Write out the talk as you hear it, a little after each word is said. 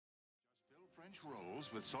French rolls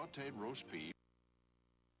with sautéed roast beef.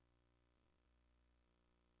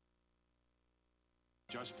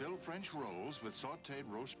 Just fill French rolls with sautéed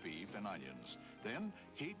roast beef and onions. Then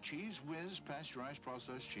heat Cheese Whiz pasteurized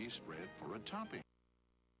processed cheese spread for a topping.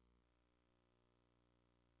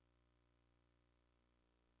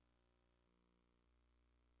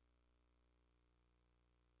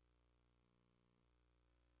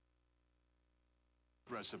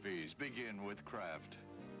 Recipes begin with Kraft.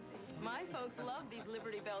 My folks love these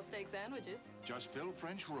Liberty Bell steak sandwiches. Just fill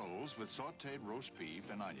French rolls with sautéed roast beef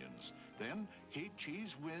and onions. Then heat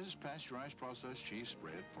Cheese Whiz pasteurized processed cheese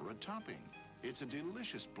spread for a topping. It's a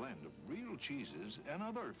delicious blend of real cheeses and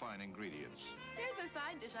other fine ingredients. Here's a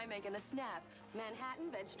side dish I make in a snap,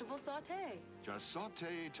 Manhattan vegetable sauté. Just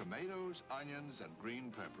sauté tomatoes, onions, and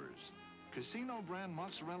green peppers. Casino brand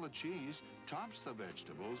mozzarella cheese tops the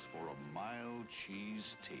vegetables for a mild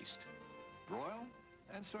cheese taste. Broil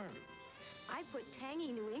and serve. I put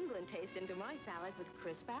tangy New England taste into my salad with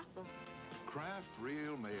crisp apples. Kraft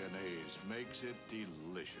Real Mayonnaise makes it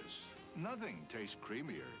delicious. Nothing tastes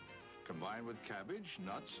creamier. Combined with cabbage,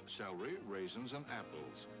 nuts, celery, raisins, and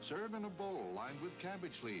apples. Serve in a bowl lined with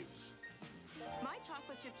cabbage leaves. My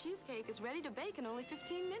chocolate chip cheesecake is ready to bake in only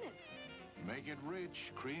 15 minutes. Make it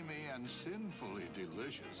rich, creamy, and sinfully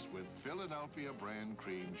delicious with Philadelphia brand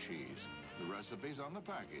cream cheese. The recipe's on the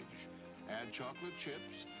package. Add chocolate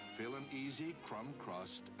chips, fill an easy crumb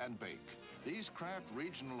crust, and bake. These Kraft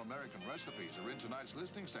Regional American recipes are in tonight's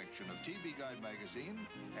listing section of TV Guide magazine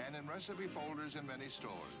and in recipe folders in many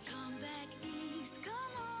stores. Come back east,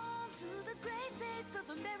 come on to the great taste of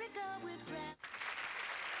America with Kraft.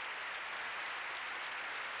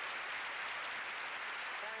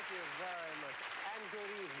 Thank you very much, and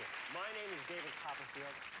good evening. My name is David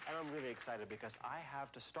Copperfield, and I'm really excited because I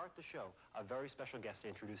have, to start the show, a very special guest to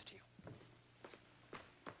introduce to you.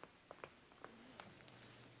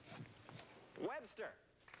 Webster.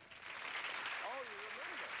 Oh, you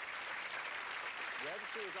remember.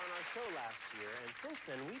 Webster was on our show last year, and since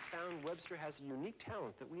then, we found Webster has a unique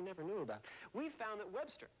talent that we never knew about. We found that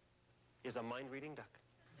Webster is a mind-reading duck.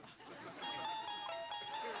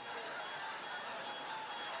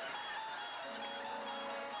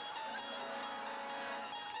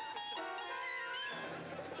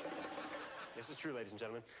 This is true, ladies and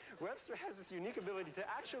gentlemen. Webster has this unique ability to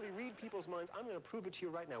actually read people's minds. I'm going to prove it to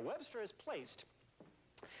you right now. Webster has placed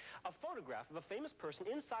a photograph of a famous person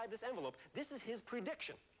inside this envelope. This is his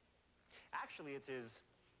prediction. Actually, it's his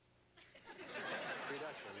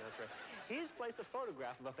production, that's right. He's placed a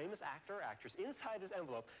photograph of a famous actor or actress inside this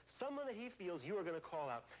envelope, someone that he feels you are going to call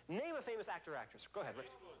out. Name a famous actor or actress. Go ahead,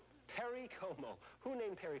 Rick. Perry Como. Who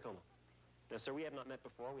named Perry Como? No, sir, we have not met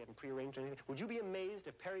before. We haven't prearranged anything. Would you be amazed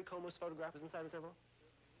if Perry Como's photograph was inside this envelope?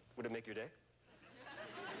 Would it make your day?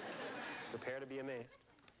 Prepare to be amazed.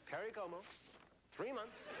 Perry Como, 3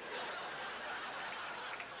 months.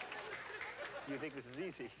 You think this is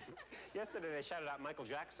easy? Yesterday they shouted out Michael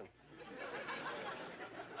Jackson.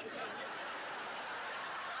 But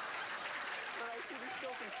I see there's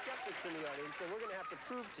still some skeptics in the audience, so we're going to have to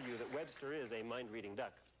prove to you that Webster is a mind-reading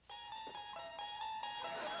duck.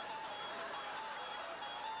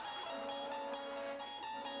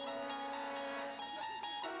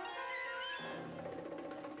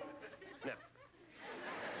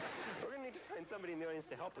 Somebody in the audience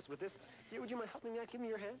to help us with this. Dear, would you mind helping me out? Give me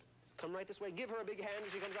your hand. Come right this way. Give her a big hand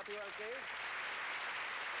as she comes up here on stage.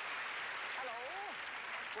 Hello.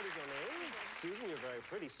 What is your name? Susan, you're very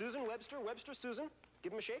pretty. Susan, Webster, Webster, Susan.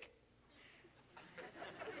 Give him a shake.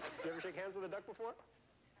 You ever shake hands with a duck before?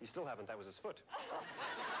 You still haven't. That was his foot.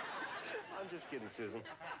 I'm just kidding, Susan.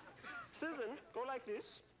 Susan, go like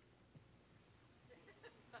this.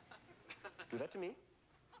 Do that to me.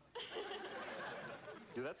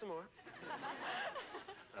 Do that some more.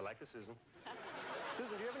 I like the Susan.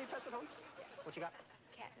 Susan, do you have any pets at home? Yes. What you got?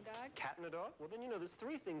 Cat and a dog. Cat and a dog? Well, then you know there's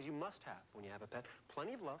 3 things you must have when you have a pet.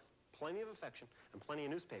 Plenty of love, plenty of affection, and plenty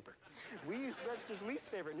of newspaper. We use Webster's least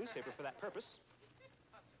favorite newspaper for that purpose.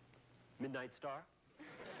 Midnight Star.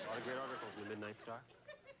 A lot of great articles in the Midnight Star.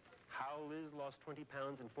 How Liz lost 20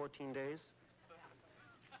 pounds in 14 days.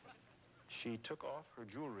 She took off her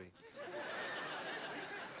jewelry.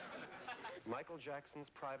 Michael Jackson's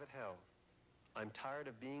private hell. I'm tired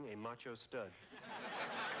of being a macho stud.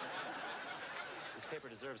 This paper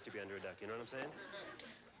deserves to be under a duck, you know what I'm saying?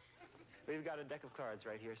 We've got a deck of cards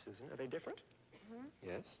right here, Susan. Are they different? Mm-hmm.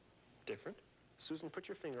 Yes, different. Susan, put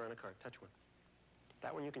your finger on a card. Touch one.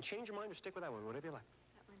 That one, you can change your mind or stick with that one, whatever you like.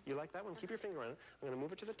 That one. You like that one? Keep your finger on it. I'm going to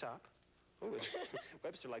move it to the top. Oh,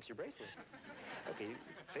 Webster likes your bracelet. Okay,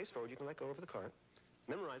 face forward. You can let go over the card.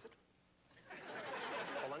 Memorize it.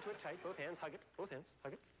 Hold on to it tight, both hands, hug it, both hands,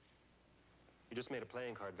 hug it. You just made a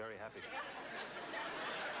playing card very happy.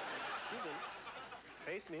 Susan,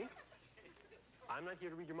 face me. I'm not here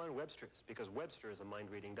to read your mind, Webster's, because Webster is a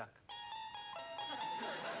mind-reading duck.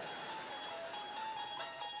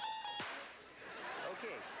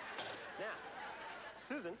 Okay, now,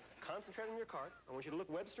 Susan, concentrate on your card. I want you to look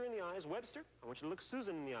Webster in the eyes. Webster, I want you to look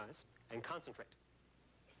Susan in the eyes and concentrate.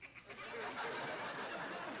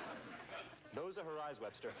 Those are her eyes,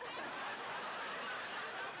 Webster.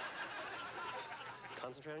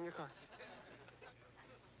 Concentrate on your card.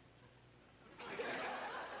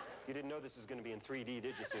 You didn't know this was going to be in 3D,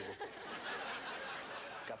 did you, Susan?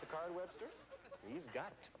 Got the card, Webster? He's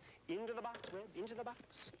got it. Into the box, Webb, into the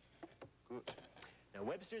box. Good. Now,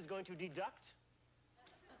 Webster's going to deduct.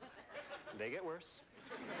 They get worse.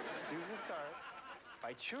 Susan's card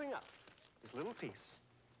by chewing up this little piece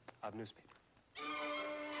of newspaper.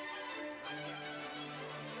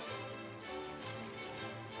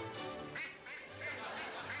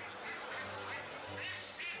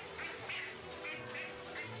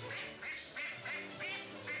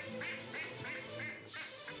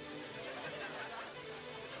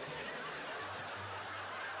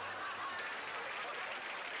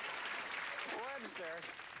 Webster,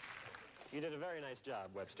 you did a very nice job,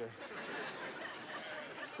 Webster.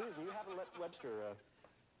 Susan, you haven't let Webster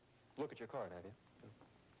look at your card, have you?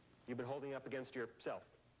 You've been holding it up against yourself.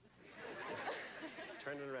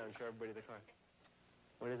 Turn it around, show everybody the card.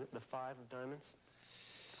 What is it, the 5 of diamonds?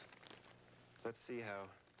 Let's see how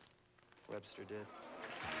Webster did.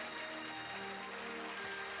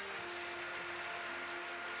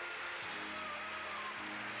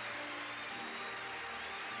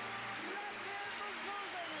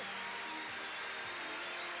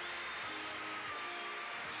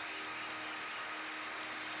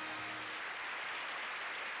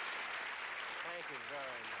 Thank you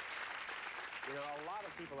very much. You know, a lot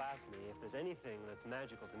of people ask me if there's anything that's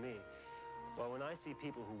magical to me. Well, when I see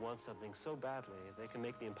people who want something so badly, they can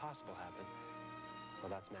make the impossible happen, well,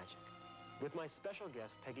 that's magic. With my special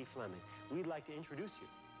guest, Peggy Fleming, we'd like to introduce you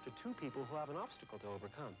to 2 people who have an obstacle to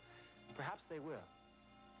overcome. Perhaps they will,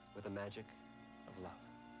 with the magic of love.